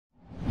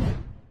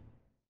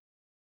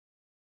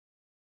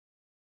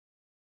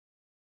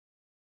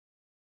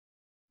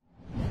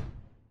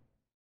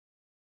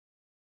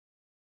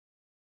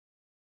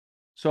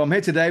So I'm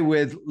here today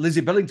with Lizzie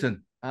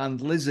Billington,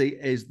 and Lizzie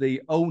is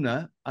the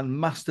owner and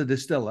master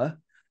distiller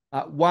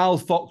at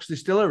Wild Fox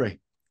Distillery.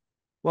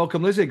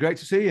 Welcome, Lizzie. Great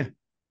to see you.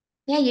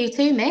 Yeah, you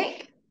too,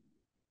 Mick.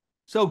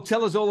 So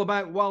tell us all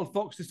about Wild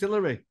Fox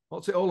Distillery.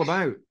 What's it all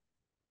about?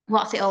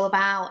 What's it all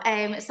about?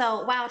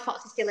 So Wild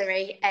Fox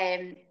Distillery,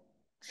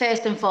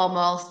 first and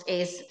foremost,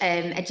 is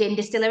a gin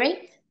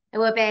distillery.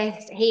 We're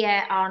based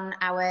here on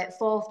our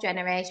fourth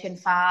generation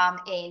farm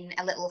in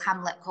a little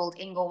hamlet called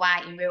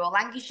Inglewhite in rural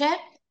Lancashire.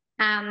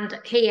 And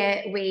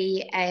here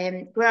we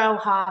grow,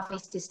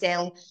 harvest,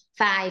 distill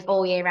 5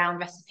 all year round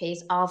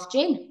recipes of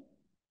gin.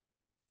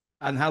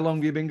 And how long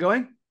have you been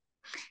going?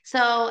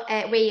 So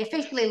we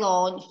officially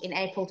launched in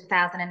April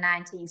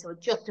 2019, so we're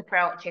just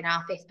approaching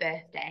our 5th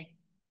birthday.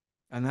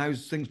 And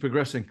how's things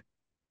progressing?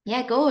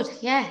 Yeah, good.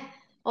 Yeah,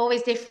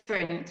 always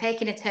different,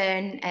 taking a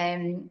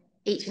turn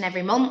each and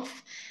every month.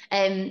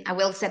 I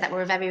will say that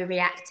we're a very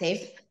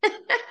reactive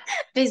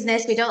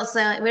business. We don't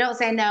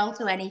say no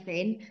to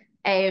anything,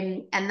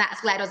 and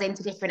that's led us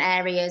into different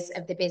areas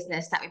of the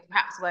business that we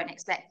perhaps weren't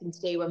expecting to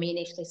do when we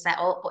initially set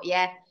up. But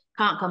yeah,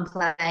 can't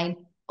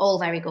complain. All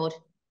very good.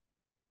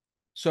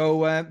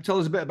 So tell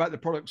us a bit about the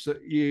products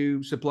that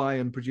you supply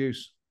and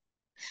produce.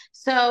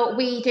 So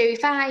we do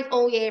 5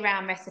 all year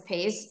round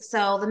recipes.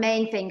 So the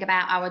main thing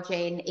about our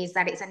gin is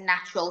that it's a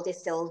natural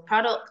distilled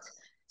product.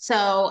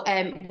 So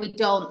we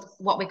don't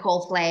what we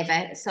call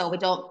flavour. So we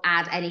don't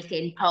add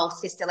anything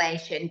post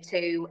distillation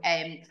to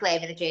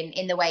flavour the gin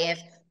in the way of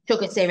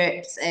sugar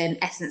syrups,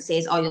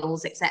 essences,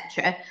 oils,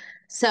 etc.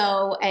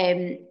 So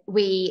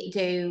we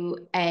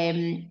do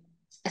a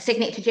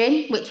signature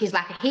gin, which is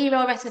like a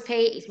hero recipe.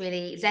 It's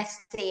really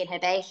zesty and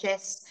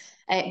herbaceous.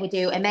 We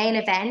do a main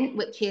event,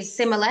 which is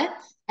similar,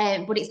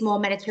 but it's more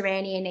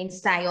Mediterranean in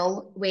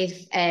style,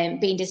 with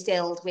being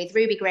distilled with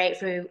ruby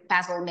grapefruit,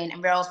 basil, mint,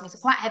 and rosemary. So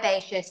quite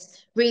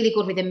herbaceous, really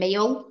good with a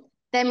meal.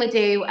 Then we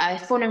do a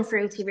fun and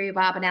fruity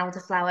rhubarb and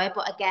elderflower,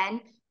 but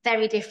again,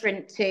 very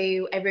different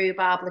to a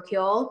rhubarb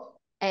liqueur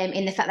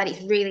in the fact that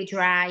it's really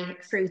dry,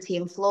 fruity,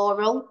 and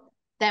floral.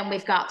 Then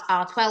we've got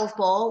our 12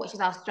 bore, which is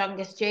our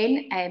strongest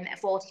gin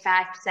at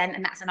 45%,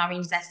 and that's an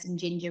orange zest and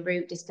ginger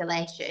root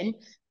distillation.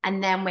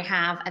 And then we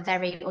have a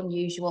very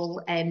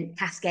unusual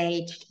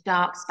cascade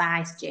dark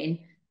spice gin,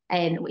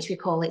 which we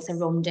call it's a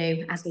rum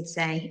do, as we'd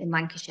say in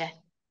Lancashire.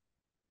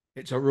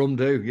 It's a rum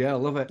do. Yeah, I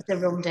love it. It's a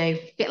rum do,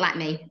 a bit like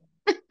me.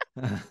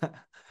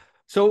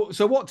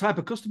 So what type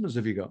of customers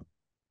have you got?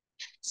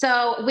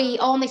 So we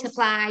only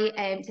supply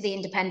to the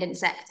independent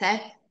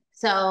sector.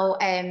 So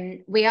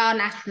we are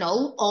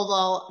national,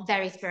 although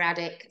very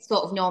sporadic,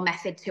 sort of no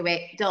method to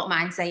it. Don't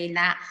mind saying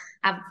that.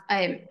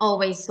 I've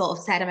always sort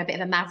of said I'm a bit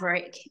of a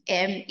maverick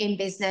in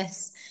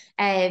business.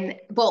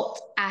 But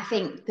I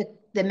think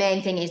the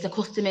main thing is the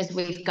customers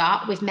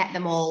we've met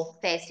them all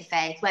face to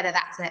face, whether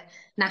that's at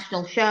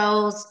national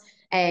shows,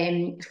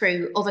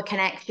 through other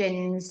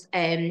connections.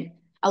 A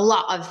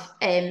lot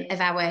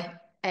of our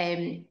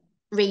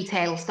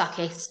retail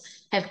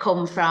stockists have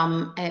come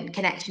from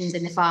connections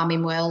in the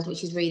farming world,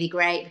 which is really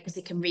great because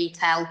they can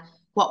retell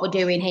what we're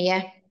doing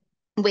here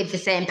with the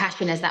same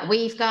passion as that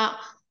we've got.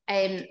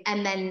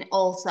 And then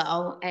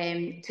also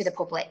to the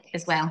public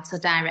as well, so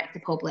direct the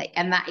public.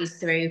 And that is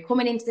through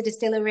coming into the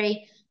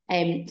distillery,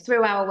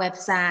 through our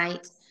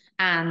website,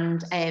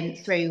 and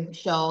through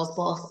shows,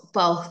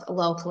 both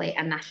locally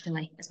and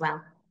nationally as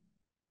well.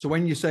 So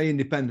when you say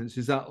independence,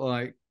 is that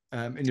like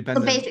So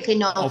independent basically,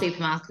 no of,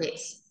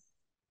 supermarkets.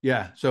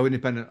 yeah, so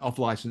independent off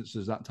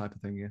licenses, that type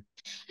of thing,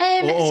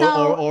 yeah.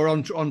 So Or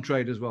on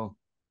trade as well.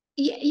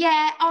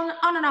 yeah,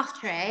 on and off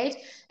trade,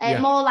 Yeah,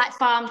 more like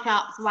farm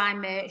shops, wine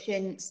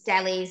merchants,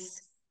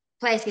 delis,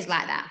 places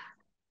like that.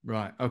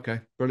 right. Okay,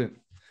 brilliant.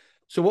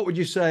 So what would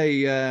you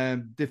say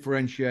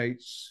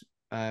differentiates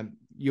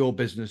your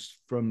business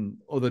from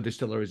other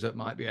distilleries that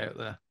might be out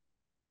there?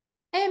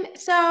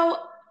 So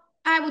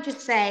I would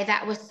just say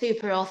that was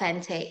super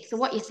authentic. So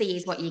what you see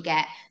is what you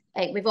get.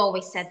 We've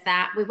always said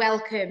that. We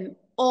welcome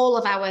all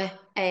of our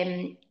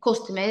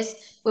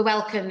customers. We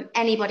welcome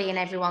anybody and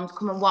everyone to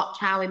come and watch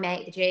how we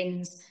make the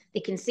gins. They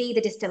can see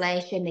the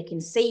distillation. They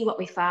can see what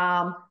we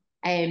farm.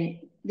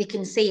 They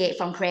can see it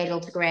from cradle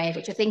to grave,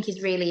 which I think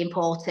is really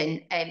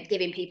important,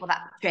 giving people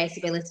that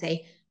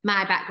traceability.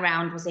 My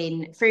background was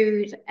in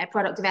food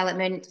product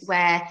development,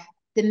 where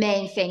the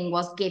main thing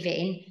was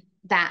giving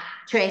that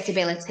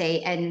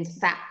traceability and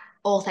that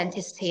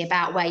authenticity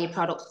about where your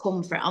products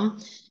come from.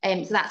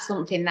 So that's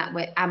something that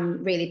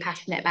I'm really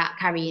passionate about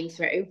carrying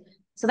through.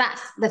 So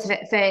that's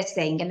the first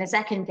thing. And the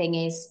second thing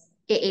is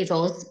it is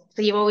us.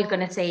 So you're always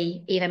going to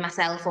see either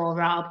myself or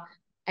Rob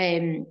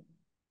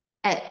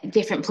at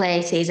different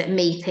places, at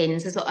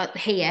meetings. So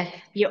here,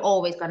 you're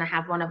always going to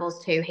have one of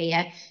us two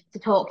here to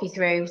talk you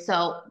through.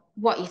 So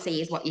what you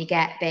see is what you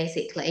get,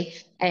 basically.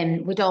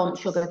 We don't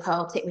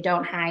sugarcoat it, we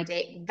don't hide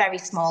it. Very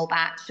small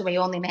batch, so we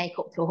only make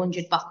up to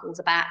 100 bottles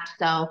a batch.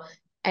 So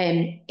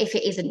if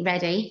it isn't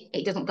ready,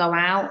 it doesn't go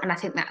out. And I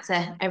think that's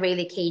a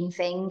really keen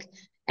thing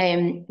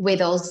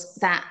with us,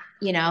 that,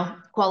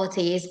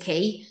 quality is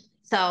key.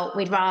 So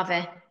we'd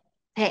rather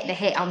take the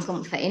hit on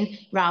something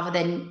rather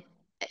than,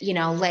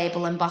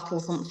 label and bottle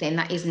something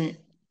that isn't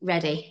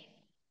ready.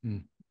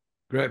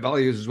 Great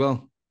values as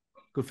well.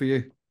 Good for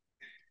you.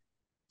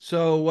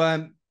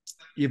 So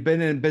you've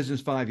been in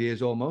business 5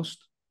 years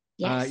almost.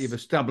 Yes. You've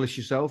established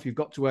yourself. You've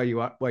got to where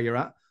you're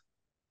at.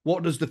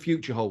 What does the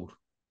future hold?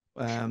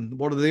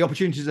 What are the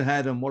opportunities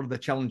ahead, and what are the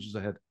challenges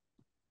ahead?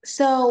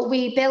 So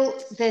we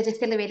built the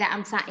distillery that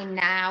I'm sat in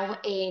now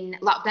in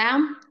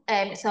lockdown.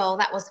 So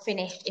that was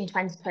finished in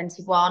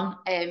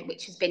 2021,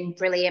 which has been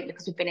brilliant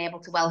because we've been able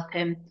to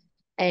welcome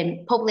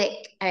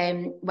public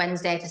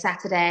Wednesday to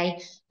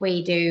Saturday.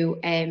 We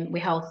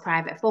host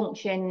private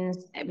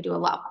functions. We do a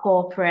lot of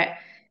corporate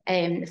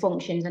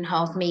functions and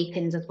host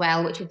meetings as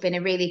well, which have been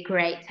a really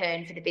great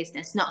turn for the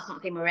business. Not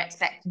something we were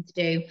expecting to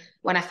do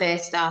when I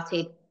first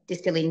started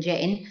distilling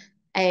gin.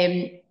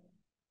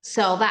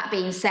 So that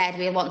being said,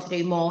 we want to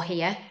do more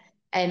here.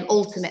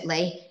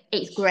 Ultimately,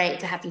 it's great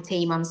to have your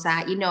team on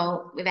site.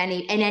 With in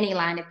any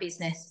line of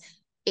business,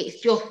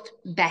 it's just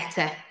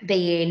better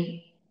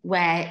being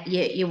where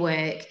you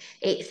work.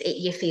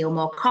 You feel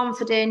more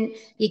confident.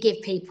 You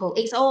give people.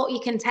 It's all you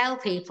can tell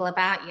people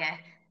about you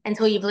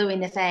until you're blue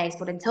in the face.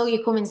 But until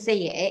you come and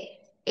see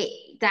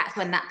that's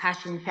when that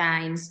passion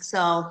shines.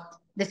 So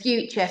the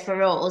future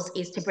for us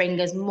is to bring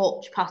as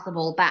much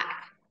possible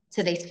back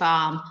to this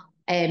farm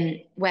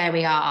where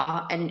we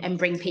are and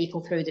bring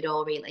people through the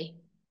door, really.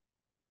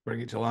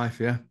 Bring it to life,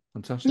 yeah.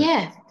 Fantastic.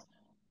 Yeah.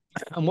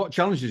 And what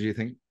challenges do you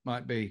think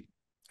might be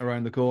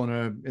around the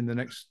corner in the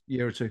next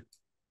year or two?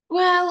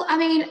 Well, I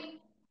mean,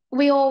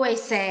 we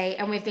always say,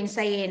 and we've been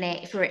saying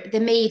it for the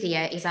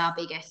media is our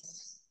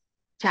biggest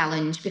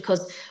challenge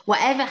because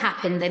whatever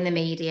happens in the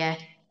media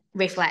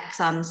reflects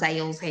on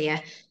sales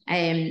here.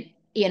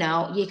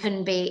 You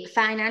can be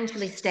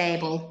financially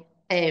stable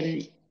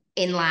in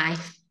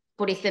life,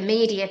 but if the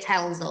media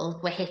tells us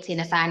we're hitting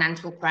a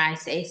financial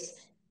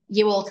crisis,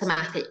 you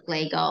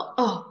automatically go,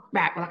 oh,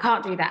 right, well, I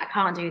can't do that, I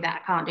can't do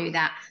that, I can't do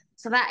that.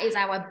 So that is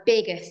our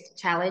biggest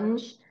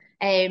challenge.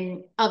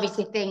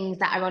 Obviously, things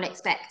that are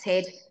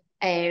unexpected,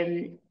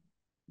 they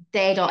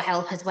don't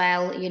help as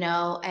well.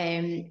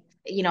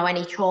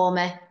 Any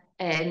trauma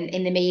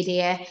in the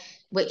media,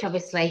 which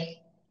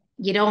obviously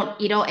you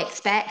don't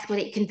expect, but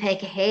it can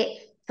take a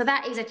hit. So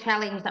that is a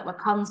challenge that we're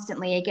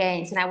constantly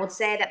against, and I would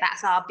say that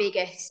that's our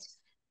biggest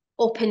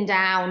up and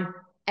down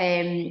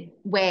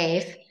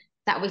wave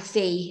that we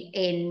see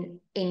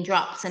in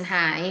drops and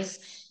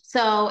highs.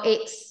 So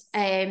it's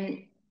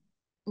I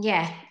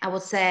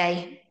would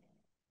say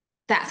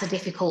that's a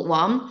difficult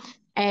one.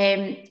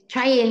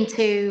 Trying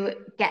to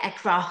get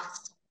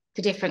across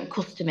to different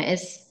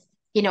customers.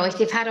 If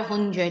they've had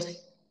 100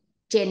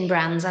 gin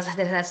brands, as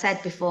I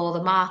said before,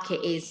 the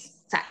market is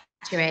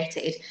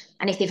saturated.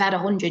 And if they've had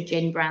 100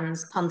 gin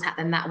brands, contact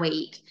them that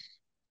week.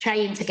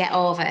 Trying to get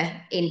over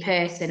in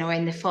person or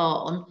in the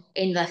phone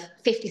in the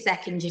 50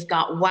 seconds you've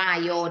got why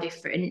you're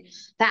different,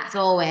 that's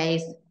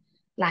always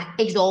like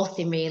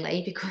exhausting,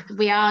 really, because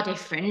we are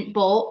different.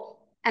 But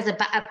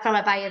from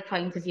a buyer's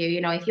point of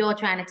view, if you're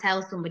trying to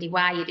tell somebody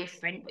why you're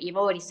different, but you've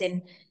already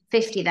seen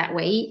 50 that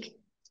week,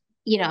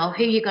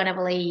 who you're going to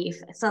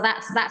believe. So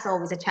that's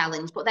always a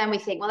challenge. But then we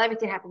think, well,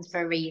 everything happens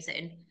for a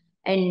reason.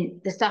 And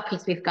the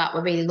stockists we've got,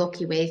 we're really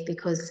lucky with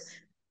because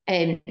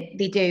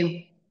they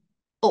do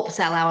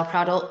upsell our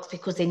products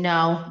because they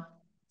know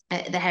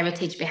the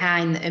heritage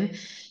behind them.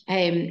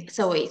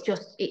 So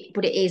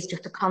but it is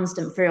just a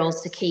constant for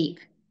us to keep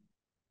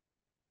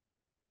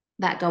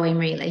that going,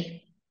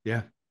 really.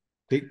 Yeah.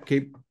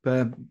 Keep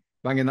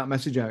banging that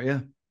message out, yeah.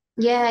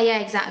 Yeah,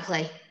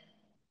 exactly.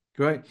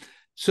 Great.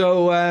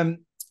 So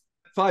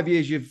 5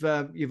 years, you've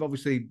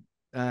obviously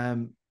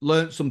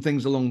learned some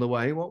things along the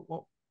way.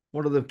 What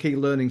are the key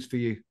learnings for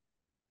you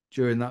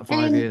during that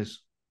 5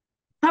 years?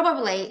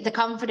 Probably the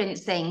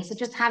confidence thing. So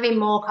just having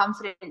more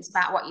confidence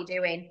about what you're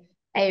doing.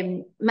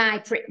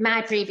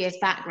 My previous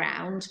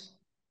background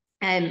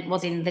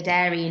was in the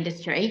dairy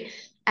industry,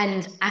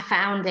 and I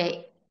found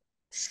it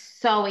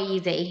so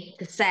easy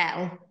to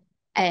sell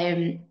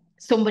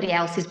somebody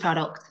else's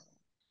product.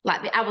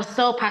 Like I was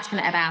so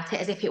passionate about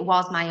it as if it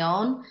was my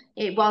own.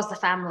 It was the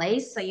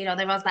family's. So,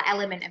 there was that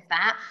element of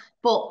that.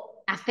 But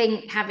I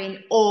think having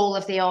all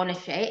of the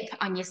ownership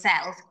on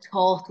yourself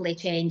totally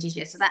changes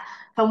you. So that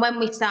from when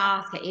we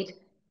started,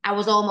 I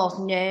was almost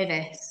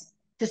nervous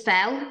to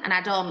sell. And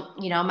I don't,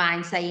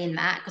 mind saying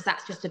that because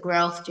that's just a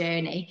growth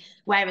journey.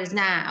 Whereas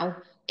now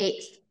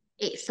it's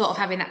sort of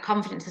having that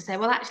confidence to say,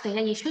 well, actually,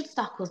 yeah, you should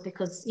stock us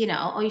because,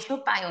 or you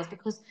should buy us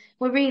because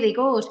we're really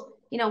good.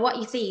 What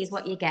you see is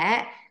what you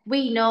get.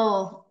 We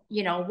know,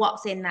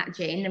 what's in that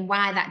gin and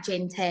why that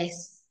gin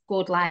tastes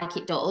good like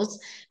it does.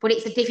 But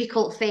it's a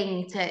difficult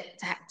thing to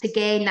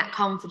gain that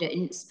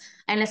confidence,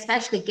 and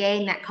especially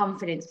gain that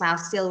confidence while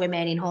still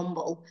remaining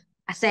humble.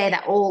 I say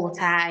that all the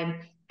time.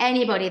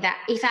 Anybody that,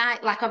 if I,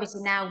 like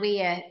obviously now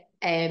we are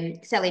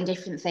selling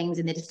different things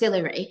in the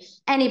distillery,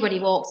 anybody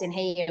walks in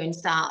here and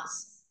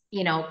starts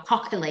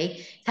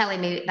cockily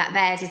telling me that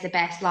theirs is the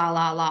best, la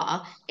la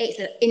la. It's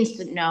an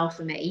instant no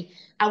for me.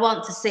 I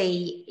want to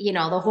see,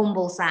 the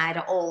humble side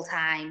at all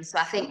times. So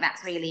I think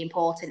that's really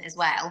important as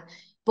well.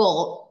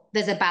 But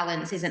there's a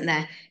balance, isn't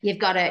there? You've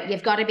got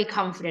to be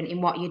confident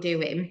in what you're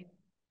doing.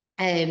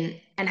 And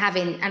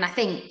I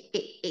think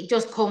it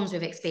just comes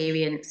with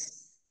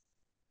experience.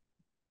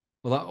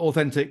 Well, that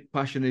authentic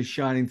passion is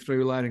shining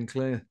through loud and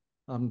clear.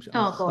 Oh,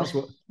 That's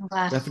good. what, I'm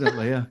glad.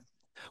 definitely, yeah.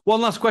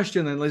 One last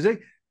question then, Lizzie.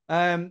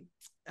 A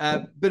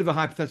bit of a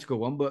hypothetical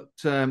one, but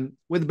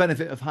with the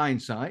benefit of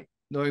hindsight,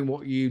 knowing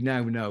what you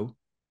now know,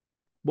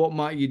 what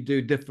might you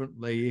do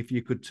differently if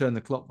you could turn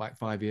the clock back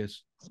 5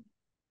 years?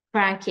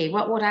 Crikey,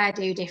 what would I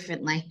do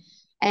differently?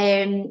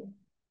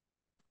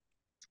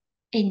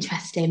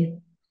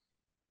 Interesting.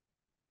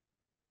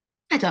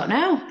 I don't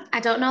know. I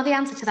don't know the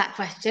answer to that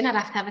question. I'd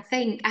have to have a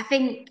think. I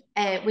think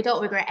we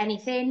don't regret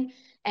anything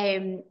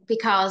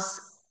because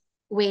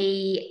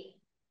we,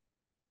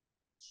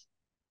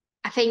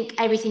 I think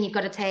everything you've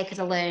got to take as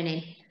a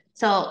learning.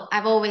 So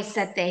I've always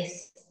said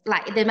this,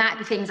 like there might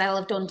be things I'll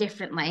have done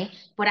differently,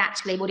 but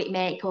actually would it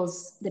make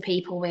us the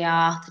people we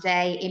are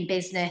today in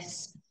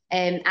business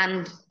and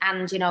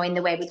in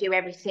the way we do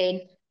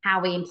everything,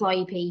 how we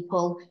employ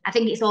people. I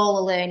think it's all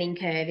a learning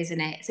curve, isn't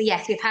it? So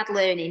yes, we've had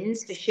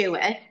learnings for sure,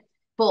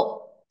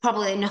 but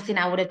probably nothing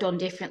I would have done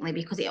differently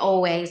because it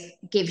always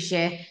gives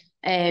you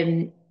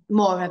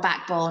more of a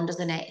backbone,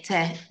 doesn't it,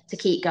 to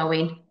keep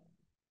going Yeah,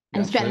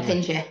 and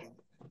absolutely. strengthens you.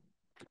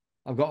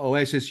 I've got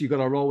Oasis. You've got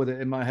to roll with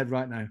it in my head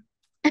right now.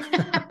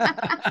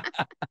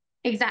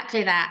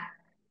 Exactly that.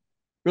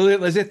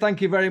 Brilliant, Lizzie.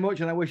 Thank you very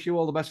much, and I wish you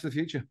all the best for the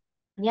future.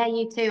 Yeah,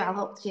 you too. I'll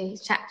hope to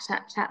chat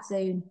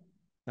soon.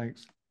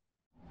 Thanks.